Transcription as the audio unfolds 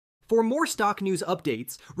For more stock news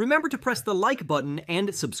updates, remember to press the like button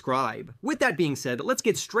and subscribe. With that being said, let's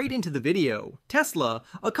get straight into the video. Tesla,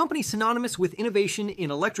 a company synonymous with innovation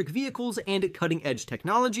in electric vehicles and cutting-edge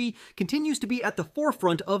technology, continues to be at the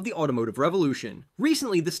forefront of the automotive revolution.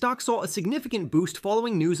 Recently, the stock saw a significant boost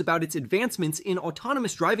following news about its advancements in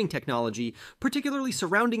autonomous driving technology, particularly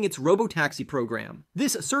surrounding its Robotaxi program.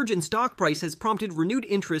 This surge in stock price has prompted renewed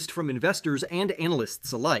interest from investors and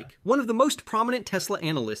analysts alike. One of the most prominent Tesla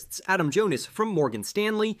analysts, Adam Jonas from Morgan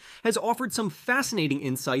Stanley, has offered some fascinating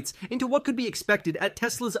insights into what could be expected at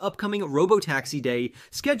Tesla's upcoming Robotaxi Day,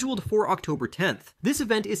 scheduled for October 10th. This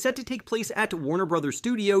event is set to take place at Warner Bros.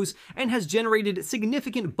 Studios and has generated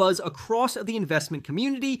significant buzz across the investment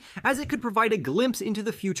community, as it could provide a glimpse into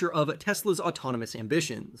the future of Tesla's autonomous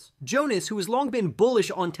ambitions. Jonas, who has long been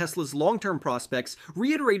bullish on Tesla's long-term prospects,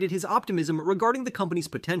 reiterated his optimism regarding the company's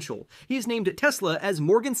potential. He has named Tesla as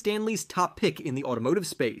Morgan Stanley's top pick in the automotive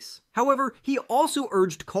space. However, he also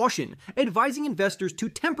urged caution, advising investors to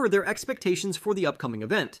temper their expectations for the upcoming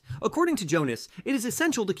event. According to Jonas, it is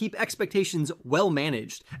essential to keep expectations well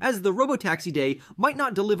managed, as the Robotaxi Day might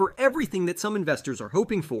not deliver everything that some investors are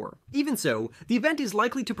hoping for. Even so, the event is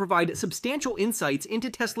likely to provide substantial insights into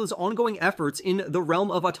Tesla's ongoing efforts in the realm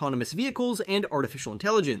of autonomous vehicles and artificial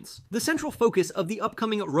intelligence. The central focus of the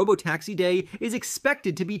upcoming Robotaxi Day is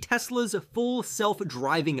expected to be Tesla's full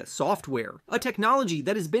self-driving software, a technology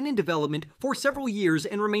that has been in development for several years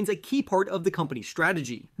and remains a key part of the company's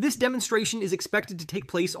strategy. This demonstration is expected to take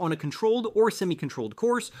place on a controlled or semi-controlled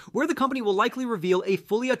course, where the company will likely reveal a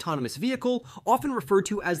fully autonomous vehicle, often referred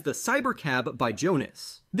to as the Cybercab by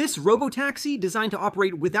Jonas. This robotaxi, designed to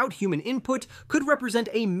operate without human input, could represent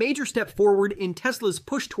a major step forward in Tesla's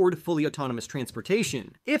push toward fully autonomous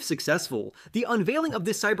transportation. If successful, the unveiling of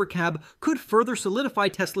this Cybercab could further solidify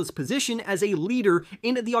Tesla's position as a leader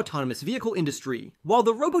in the autonomous vehicle industry. While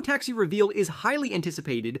the robotaxi reveal is highly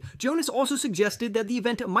anticipated, Jonas also suggested that the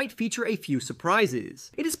event might feature a few surprises.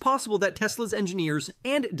 It is possible that Tesla's engineers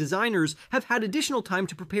and designers have had additional time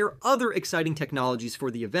to prepare other exciting technologies for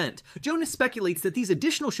the event. Jonas speculates that these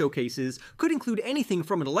additional showcases could include anything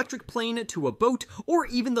from an electric plane to a boat, or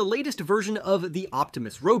even the latest version of the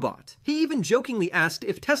Optimus robot. He even jokingly asked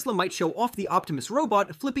if Tesla might show off the Optimus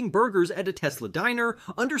robot flipping burgers at a Tesla diner,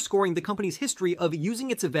 underscoring the company's history of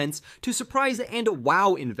using its events to surprise and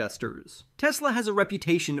wow investors. Tesla has a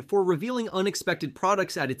reputation for revealing unexpected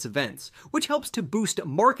products at its events, which helps to boost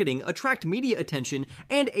marketing, attract media attention,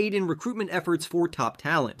 and aid in recruitment efforts for top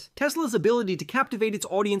talent. Tesla's ability to captivate its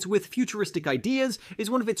audience with futuristic ideas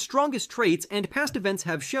is one of its strongest traits, and past events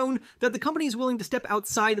have shown that the company is willing to step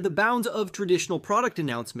outside the bounds of traditional product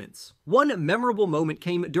announcements. One memorable moment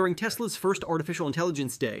came during Tesla's first Artificial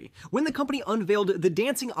Intelligence Day, when the company unveiled the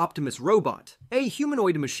Dancing Optimus robot, a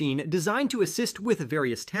humanoid machine designed to assist with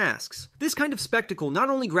various tasks. This kind of spectacle not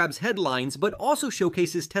only grabs headlines, but also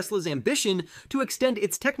showcases Tesla's ambition to extend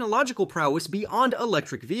its technological prowess beyond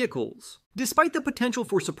electric vehicles. Despite the potential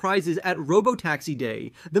for surprises at Robotaxi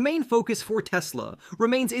Day, the main focus for Tesla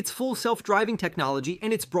remains its full self-driving technology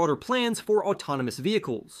and its broader plans for autonomous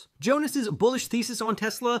vehicles. Jonas's bullish thesis on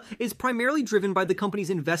Tesla is primarily driven by the company's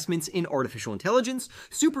investments in artificial intelligence,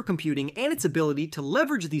 supercomputing, and its ability to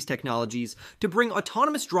leverage these technologies to bring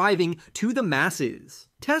autonomous driving to the masses.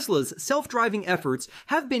 Tesla's self-driving efforts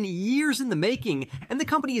have been years in the making, and the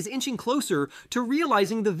company is inching closer to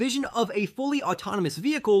realizing the vision of a fully autonomous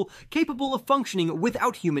vehicle capable of functioning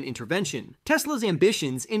without human intervention. Tesla's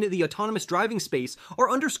ambitions in the autonomous driving space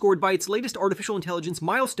are underscored by its latest artificial intelligence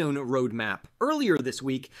milestone roadmap. Earlier this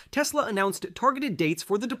week, Tesla announced targeted dates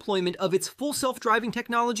for the deployment of its full self-driving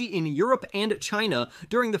technology in Europe and China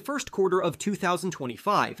during the first quarter of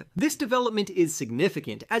 2025. This development is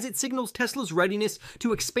significant, as it signals Tesla's readiness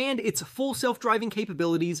to expand its full self-driving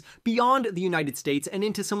capabilities beyond the United States and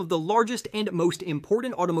into some of the largest and most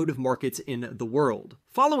important automotive markets in the world.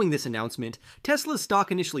 Following this announcement, Tesla's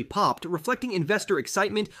stock initially popped, reflecting investor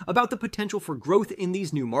excitement about the potential for growth in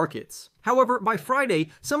these new markets. However, by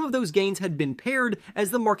Friday, some of those gains had been pared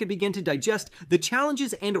as the market began to digest the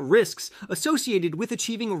challenges and risks associated with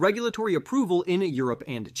achieving regulatory approval in Europe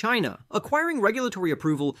and China. Acquiring regulatory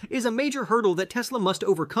approval is a major hurdle that Tesla must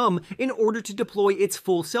overcome in order to deploy its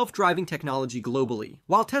full self-driving technology globally.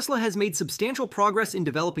 While Tesla has made substantial progress in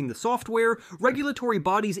developing the software, regulatory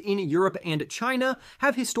bodies in Europe and China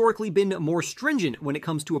have historically been more stringent when it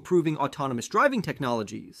comes to approving autonomous driving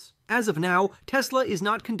technologies. As of now, Tesla is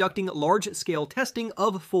not conducting large-scale testing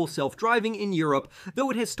of full self-driving in Europe, though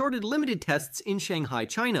it has started limited tests in Shanghai,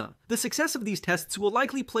 China. The success of these tests will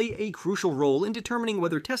likely play a crucial role in determining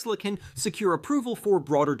whether Tesla can secure approval for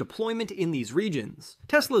broader deployment in these regions.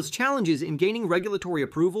 Tesla's challenges in gaining regulatory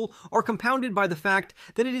approval are compounded by the fact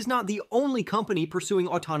that it is not the only company pursuing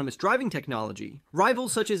autonomous driving technology.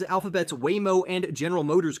 Rivals such as Alphabet's Waymo and General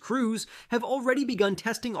Motors Cruise have already begun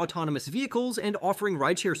testing autonomous vehicles and offering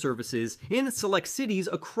rideshare services in select cities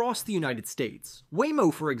across the United States.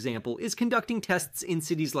 Waymo, for example, is conducting tests in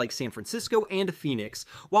cities like San Francisco and Phoenix,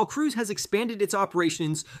 while Cruise has expanded its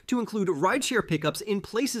operations to include rideshare pickups in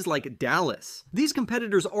places like Dallas. These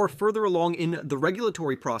competitors are further along in the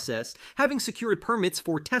regulatory process, having secured permits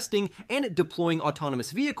for testing and deploying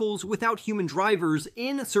autonomous vehicles without human drivers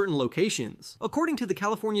in certain locations. According to the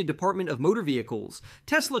California Department of Motor Vehicles,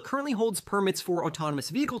 Tesla currently holds permits for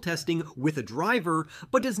autonomous vehicle testing with a driver,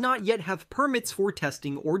 but does not yet have permits for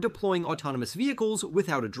testing or deploying autonomous vehicles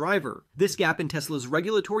without a driver. This gap in Tesla's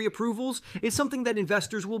regulatory approvals is something that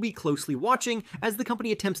investors will be closely watching as the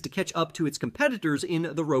company attempts to catch up to its competitors in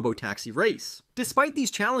the robotaxi race. Despite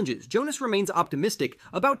these challenges, Jonas remains optimistic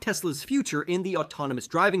about Tesla's future in the autonomous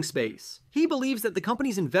driving space. He believes that the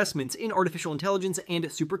company's investments in artificial intelligence and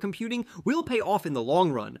supercomputing will pay off in the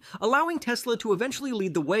long run, allowing Tesla to eventually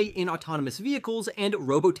lead the way in autonomous vehicles and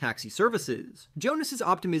robotaxi services. Jonas's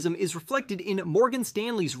optimism is reflected in Morgan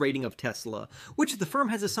Stanley's rating of Tesla, which the firm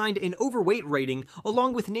has assigned an overweight rating,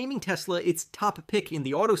 along with naming Tesla its top pick in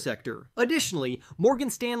the auto sector. Additionally, Morgan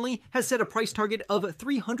Stanley has set a price target of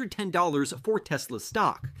 $310 for Tesla's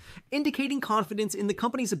stock, indicating confidence in the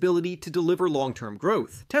company's ability to deliver long-term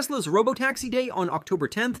growth. Tesla's Robotaxi Day on October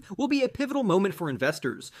 10th will be a pivotal moment for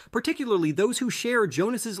investors, particularly those who share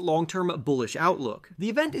Jonas's long-term bullish outlook. The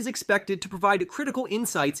event is expected to provide critical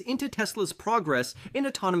insights into Tesla's progress in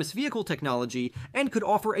autonomous vehicle technology and could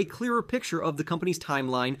offer a clearer picture of the company's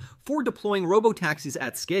timeline for deploying robotaxis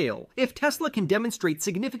at scale. If Tesla can demonstrate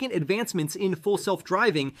significant advancements in full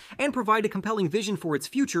self-driving and provide a compelling vision for its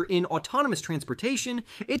future in autonomous transportation,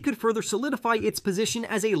 it could further solidify its position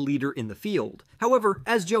as a leader in the field. However,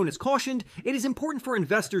 as Jonas cautioned, it is important for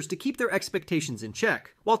investors to keep their expectations in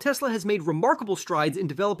check. While Tesla has made remarkable strides in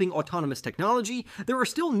developing autonomous technology, there are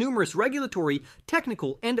still numerous regulatory,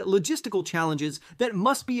 technical, and logistical challenges that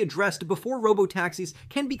must be addressed before robotaxis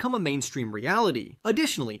can become a mainstream reality.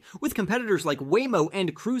 Additionally, with competitors like Waymo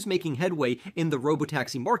and Cruise making headway in the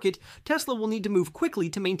robotaxi market, Tesla will need to move quickly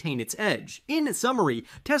to maintain its edge. In summary,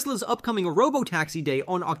 Tesla's upcoming Robotaxi Day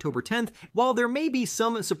on October 10th, while there may be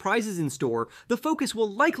some surprises in store, the focus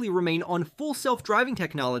will likely remain on full self-driving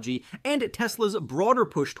technology and Tesla's broader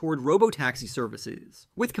push toward robotaxi services.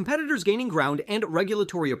 With competitors gaining ground and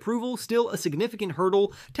regulatory approval still a significant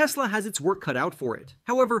hurdle, Tesla has its work cut out for it.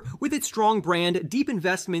 However, with its strong brand, deep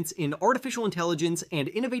investments in artificial intelligence, and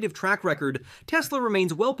innovative track record, Tesla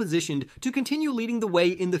remains well positioned to continue leading the way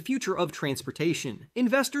in the future of transportation.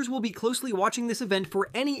 Investors will be closely watching this event for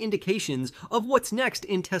any indications of what's next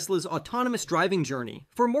in Tesla's autonomous driving journey.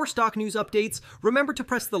 For more stock news updates, remember to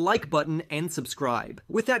press the like button and subscribe.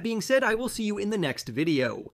 With that being said, I will see you in the next video.